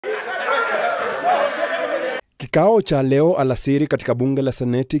Kikao cha leo alasiri katika bunge la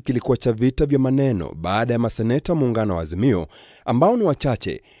Seneti kilikuwa cha vita vya maneno baada ya Maseneta muungano wa Azimio ambao ni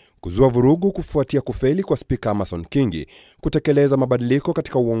wachache kuzua vurugu kufuatia kufeli kwa spika Amason Kingi kutekeleza mabadiliko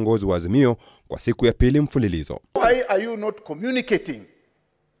katika uongozi wa Azimio kwa siku ya pili mfululizo. Why are you not communicating?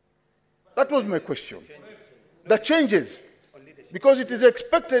 That was my question. The changes, because it is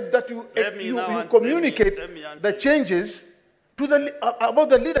expected that you communicate the changes to about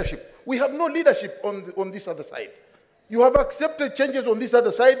the leadership. We have no leadership on this other side. You have accepted changes on this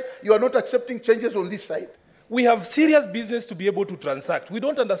other side. You are not accepting changes on this side. We have serious business to be able to transact. We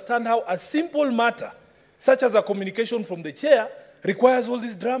don't understand how a simple matter, such as a communication from the chair, requires all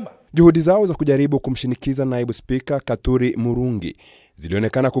this drama. Juhudi zao za kujaribu kumshinikiza naibu spika Katuri Murungi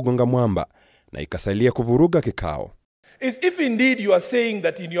zilionekana kugonga mwamba na ikasalia kuvuruga kikao. If indeed you are saying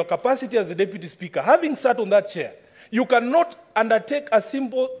that in your capacity as a deputy speaker, having sat on that chair, you cannot undertake a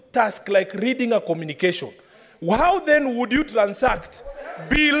simple task like reading a communication, how then would you transact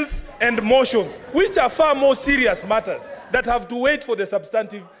bills and motions, which are far more serious matters that have to wait for the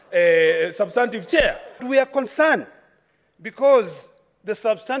substantive chair? We are concerned because the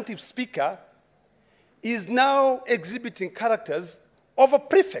substantive speaker is now exhibiting characters of a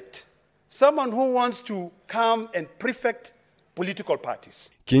prefect, someone who wants to come and prefect political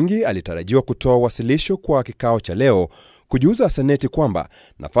parties. Kingi alitarajiwa kutoa wasilisho kwa kikao cha leo kujuza Seneti kwamba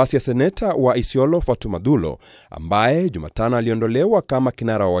nafasi ya seneta wa Isiolo Fatuma Dulo ambaye Jumatano aliondolewa kama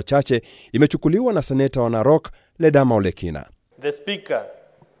kinara wa wachache imechukuliwa na seneta wa Narok Ledama Olekina. The speaker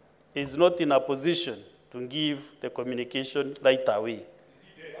is not in a position to give the communication right away.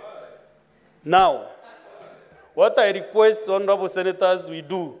 Now, what I request honorable senators we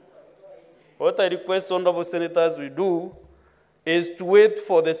do is to wait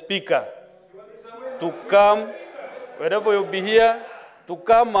for the speaker to come, wherever you'll be here, to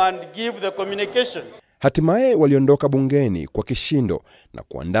come and give the communication. Hatimaye waliondoka bungeni kwa kishindo na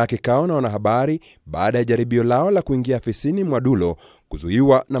kuandaa kikao na wanahabari baada ya jaribio lao la kuingia afisini mwa Dulo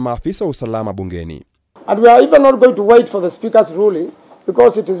kuzuiwa na maafisa wa usalama bungeni. And we are even not going to wait for the speaker's ruling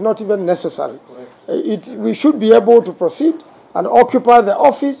because it is not even necessary. We should be able to proceed and occupy the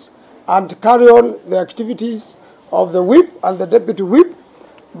office and carry on the activities of the whip and the deputy whip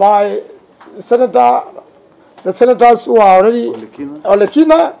by the senators who are already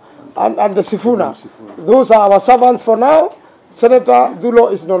Olekina and the Sifuna. Those are our servants for now. Senator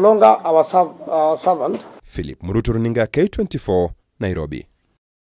Dulo is no longer our servant. Philip Murutu, runinga K24, Nairobi.